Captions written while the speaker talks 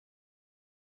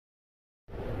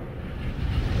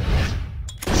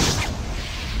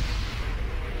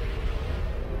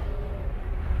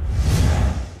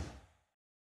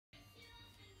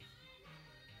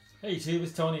Hey YouTube,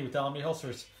 it's Tony with LME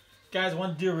Holsters. Guys, I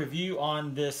wanted to do a review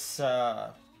on this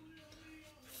flat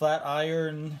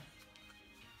iron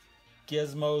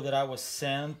gizmo that I was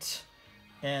sent.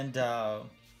 And I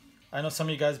know some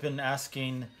of you guys have been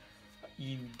asking,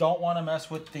 you don't want to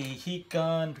mess with the heat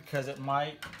gun because it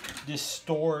might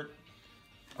distort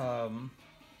some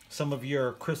of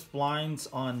your crisp lines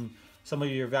on some of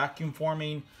your vacuum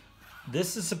forming.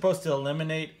 This is supposed to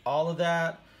eliminate all of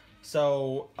that.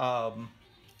 So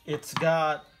it's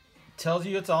got, tells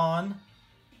you it's on,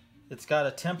 it's got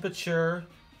a temperature,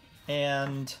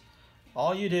 and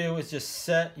all you do is just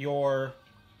set your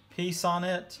piece on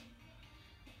it,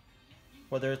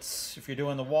 whether it's if you're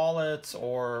doing the wallets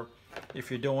or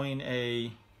if you're doing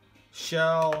a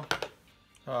shell,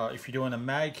 if you're doing a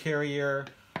mag carrier.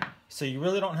 So you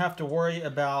really don't have to worry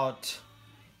about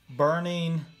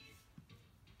burning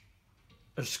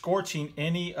or scorching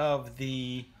any of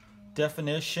the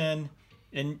definition.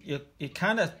 And you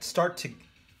kind of start to,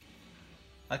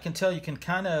 I can tell you can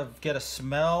kind of get a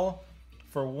smell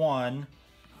for one,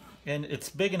 and it's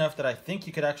big enough that I think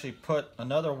you could actually put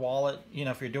another wallet, you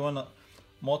know, if you're doing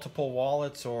multiple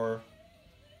wallets or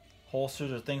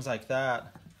holsters or things like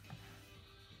that.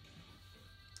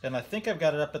 And I think I've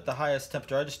got it up at the highest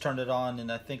temperature. I just turned it on and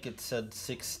I think it said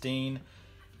 16,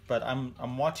 but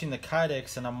I'm watching the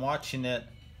Kydex and I'm watching it.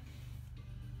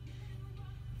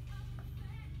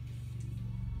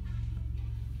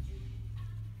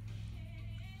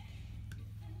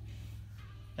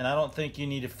 And I don't think you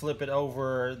need to flip it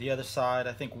over the other side.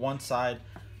 I think one side,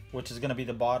 which is going to be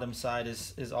the bottom side,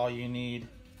 is all you need.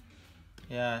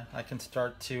 Yeah, I can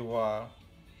start to...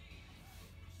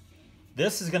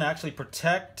 This is going to actually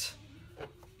protect,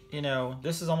 you know,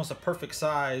 this is almost a perfect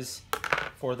size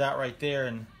for that right there.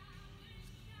 And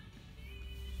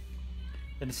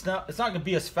it's not going to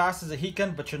be as fast as a heat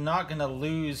gun, but you're not going to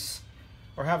lose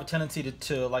or have a tendency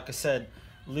to, like I said,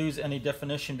 lose any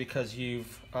definition because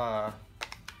you've...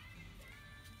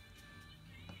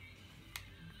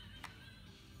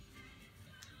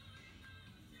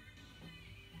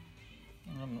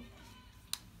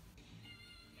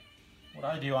 what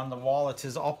I do on the wallets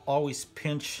is I'll always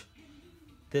pinch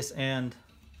this end,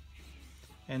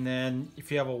 and then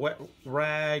if you have a wet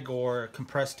rag or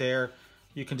compressed air,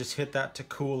 you can just hit that to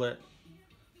cool it.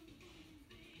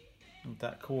 Isn't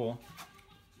that cool?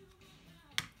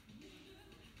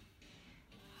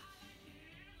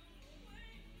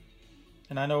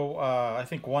 And I know I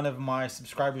think one of my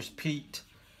subscribers, Pete,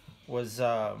 was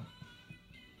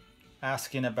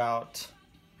asking about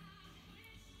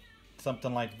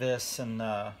something like this, and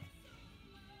wow,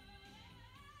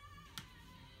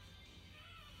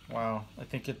 I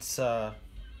think it's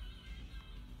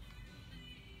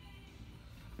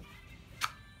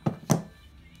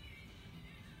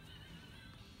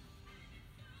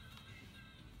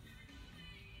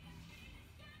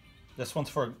this one's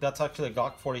for, that's actually a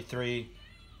Glock 43.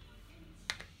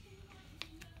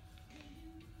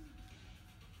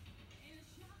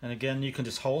 And again, you can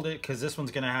just hold it because this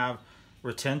one's gonna have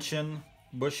retention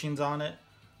bushings on it,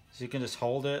 so you can just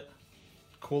hold it,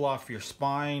 cool off your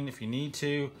spine if you need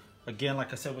to. Again,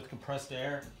 like I said, with compressed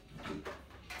air.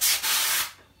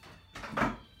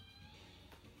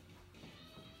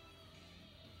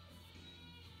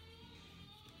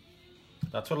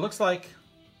 That's what it looks like.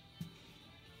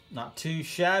 Not too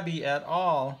shabby at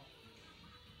all.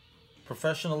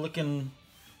 Professional looking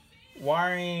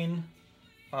wiring.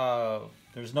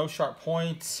 There's no sharp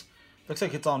points. Looks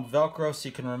like it's on Velcro, so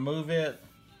you can remove it.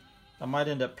 I might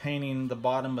end up painting the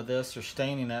bottom of this or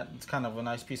staining it. It's kind of a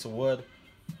nice piece of wood.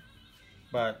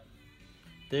 But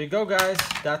there you go, guys.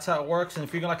 That's how it works. And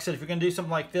if you're, like I said, if you're gonna do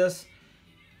something like this,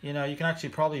 you know, you can actually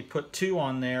probably put two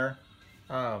on there,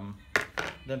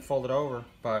 then fold it over.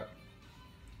 But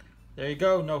there you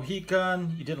go. No heat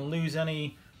gun. You didn't lose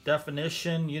any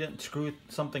definition. You didn't screw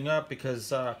something up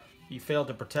because you failed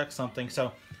to protect something.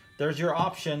 So there's your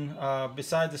option.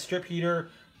 Besides the strip heater,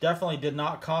 definitely did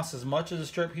not cost as much as a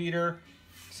strip heater.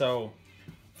 So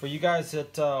for you guys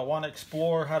that want to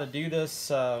explore how to do this,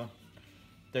 there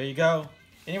you go.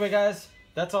 Anyway, guys,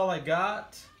 that's all I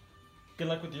got. Good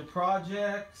luck with your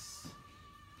projects.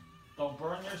 Don't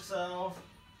burn yourself.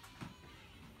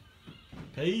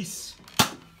 Peace.